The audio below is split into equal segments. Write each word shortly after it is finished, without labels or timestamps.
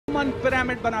Common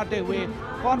pyramid बनाते हुए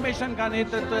formation का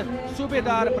नेतृत्व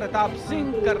सूबेदार प्रताप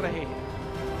सिंह कर रहे हैं।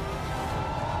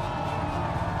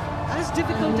 As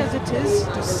difficult as it is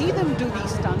to see them do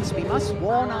these stunts, we must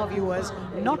warn our viewers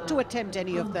not to attempt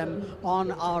any of them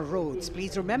on our roads.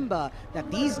 Please remember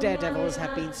that these daredevils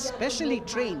have been specially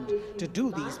trained to do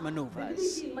these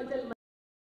maneuvers.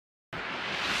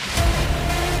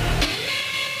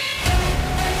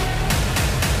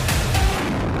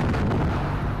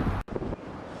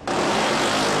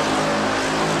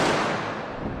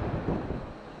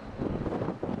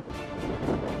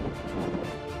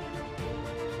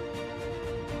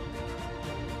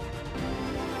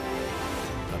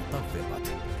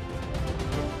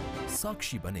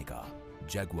 साक्षी बनेगा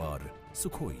Jaguar,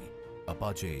 Sukhoi,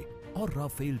 Apache और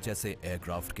Rafale जैसे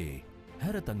aircraft के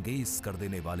हैरत अंगेज कर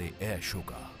देने वाले air show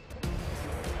का।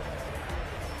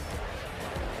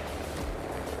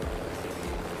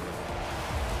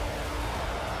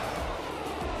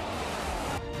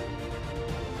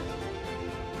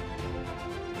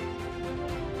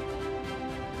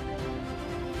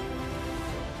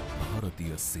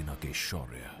 भारतीय सेना के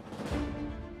शौर्य,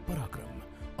 पराक्रम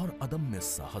और अदम्य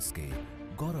साहस के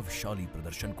गौरवशाली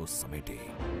प्रदर्शन को समेटे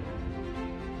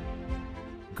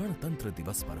गणतंत्र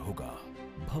दिवस पर होगा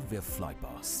भव्य फ्लाई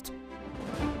पास्ट।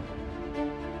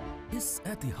 इस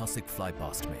ऐतिहासिक फ्लाई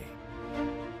पास्ट में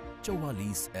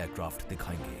 44 एयरक्राफ्ट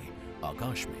दिखाएंगे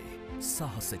आकाश में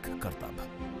साहसिक करतब।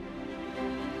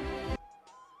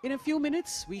 In a few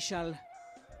minutes, we shall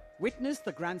witness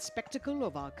the grand spectacle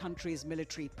of our country's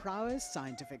military prowess,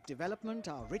 scientific development,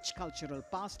 our rich cultural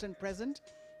past and present,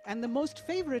 and the most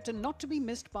favorite and not to be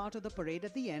missed part of the parade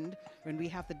at the end, when we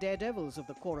have the daredevils of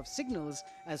the Corps of Signals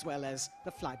as well as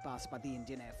the flypast by the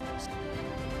Indian Air Force.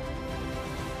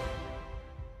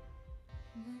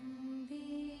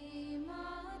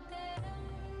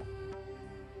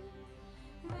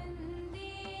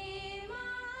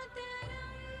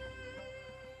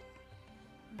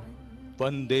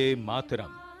 Vande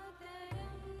Mataram.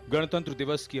 गणतंत्र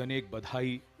दिवस की अनेक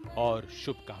बधाई और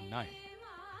शुभकामनाएं।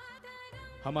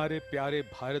 हमारे प्यारे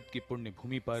भारत की पुण्य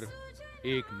भूमि पर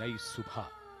एक नई सुबह,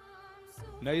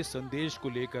 नए संदेश को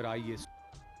लेकर आइए।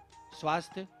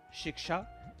 स्वास्थ्य, शिक्षा,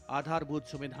 आधारभूत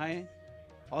सुविधाएं,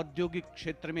 औद्योगिक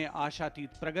क्षेत्र में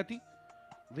आशातीत प्रगति,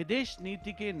 विदेश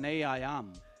नीति के नए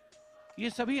आयाम, ये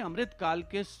सभी अमृत काल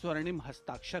के स्वर्णिम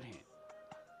हस्ताक्षर हैं।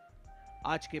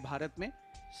 आज के भारत में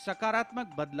सकारात्मक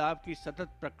बदलाव की सतत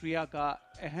प्रक्रिया का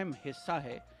अहम हिस्सा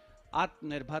है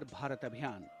आत्मनिर्भर भारत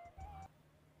अभियान।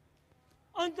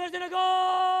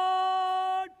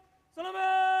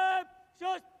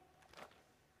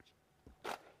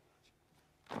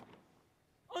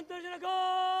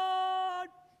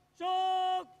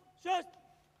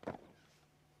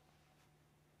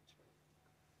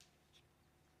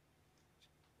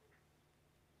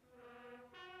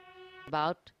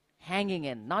 About hanging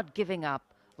in, not giving up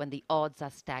when the odds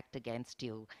are stacked against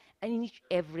you. And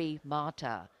every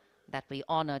martyr that we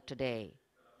honor today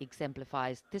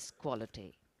exemplifies this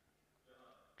quality.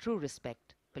 True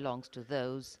respect belongs to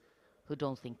those who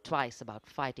don't think twice about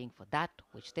fighting for that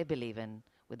which they believe in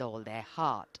with all their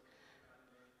heart.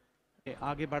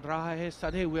 आगे बढ़ रहा है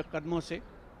सधे हुए कदमों से।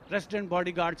 Resident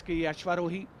bodyguards के ये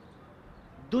अश्वारोही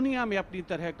दुनिया में अपनी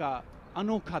तरह का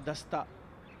अनोखा दस्ता,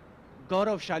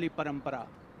 गौरवशाली परंपरा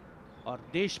और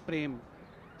देश प्रेम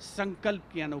संकल्प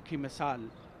की अनोखी मिसाल,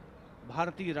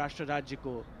 भारतीय राष्ट्र राज्य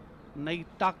को नई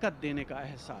ताकत देने का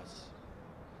एहसास।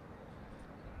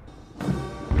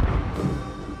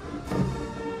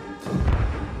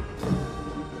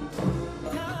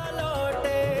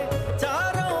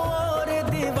 चारों ओर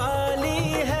दिवाली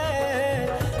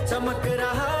है, चमक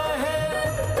रहा है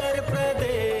उत्तर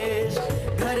प्रदेश,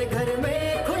 घर घर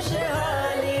में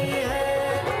खुशहाली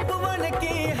है, भुवन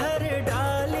की हर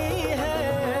डाली है,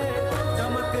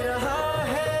 चमक रहा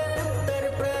है उत्तर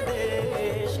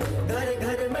प्रदेश, घर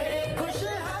घर में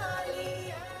खुशहाली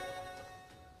है।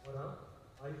 और अब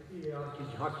ICAR की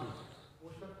झांकी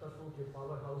पोषक तत्वों के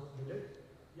पावर हाउस मिलेट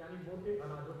यानी मोटे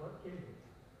अनाजों पर केंद्रित।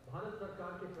 भारत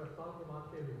सरकार के प्रस्ताव को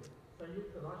मानते हुए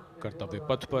संयुक्त राष्ट्र कर्तव्य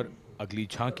पथ पर अगली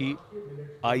झांकी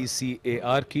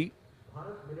ICAR की,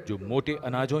 जो मोटे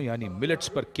अनाजों यानी मिलेट्स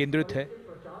पर केंद्रित है।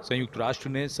 संयुक्त राष्ट्र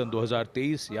ने सन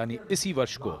 2023 यानी इसी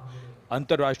वर्ष को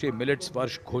अंतर्राष्ट्रीय मिलेट्स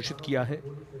वर्ष घोषित किया है।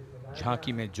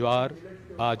 झांकी में ज्वार,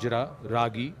 बाजरा,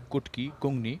 रागी, कुटकी,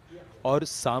 कुंगनी और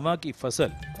सांवा की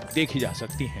फसल देखी जा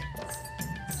सकती हैं।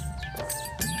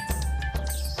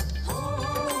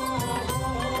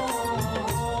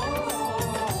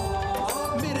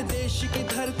 मेरे देश की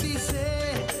धरती से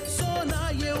सोना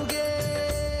ये उगे,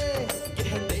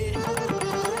 कहते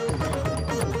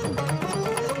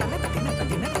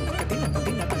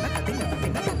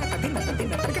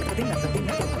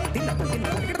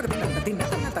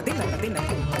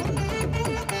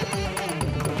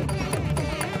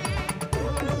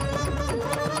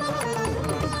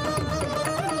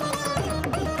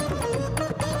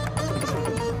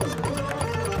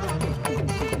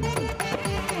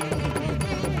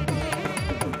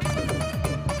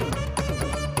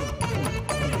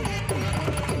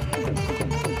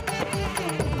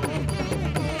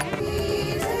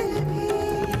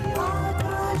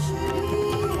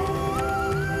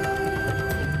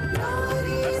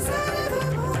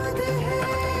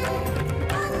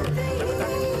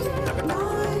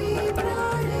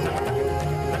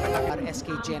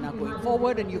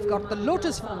forward, and you've got the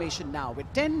lotus formation now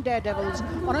with 10 daredevils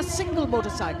on a single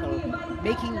motorcycle,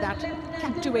 making that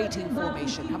captivating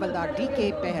formation. Havaldar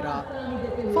D.K. Behra,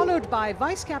 followed by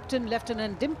Vice Captain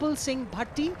Lieutenant Dimple Singh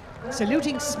Bhatti,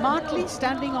 saluting smartly,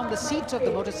 standing on the seat of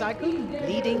the motorcycle,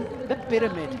 leading the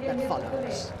pyramid that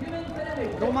follows.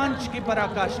 रोमांच की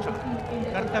पराकाष्ठा,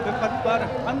 कर्तव्य पथ पर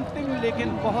अंतिम लेकिन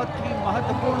बहुत ही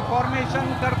महत्वपूर्ण फॉर्मेशन,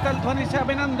 करतल ध्वनि से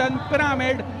अभिनंदन।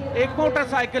 पिरामिड एक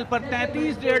मोटरसाइकिल पर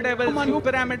 33 डेयरडेविल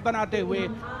पिरामिड बनाते हुए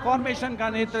फॉर्मेशन का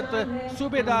नेतृत्व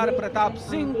सूबेदार प्रताप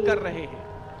सिंह कर रहे हैं।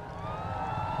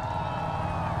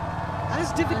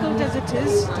 As difficult as it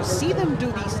is to see them do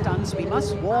these stunts, we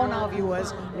must warn our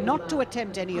viewers not to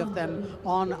attempt any of them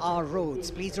on our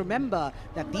roads. Please remember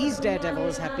that these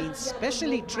daredevils have been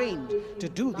specially trained to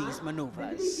do these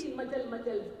maneuvers.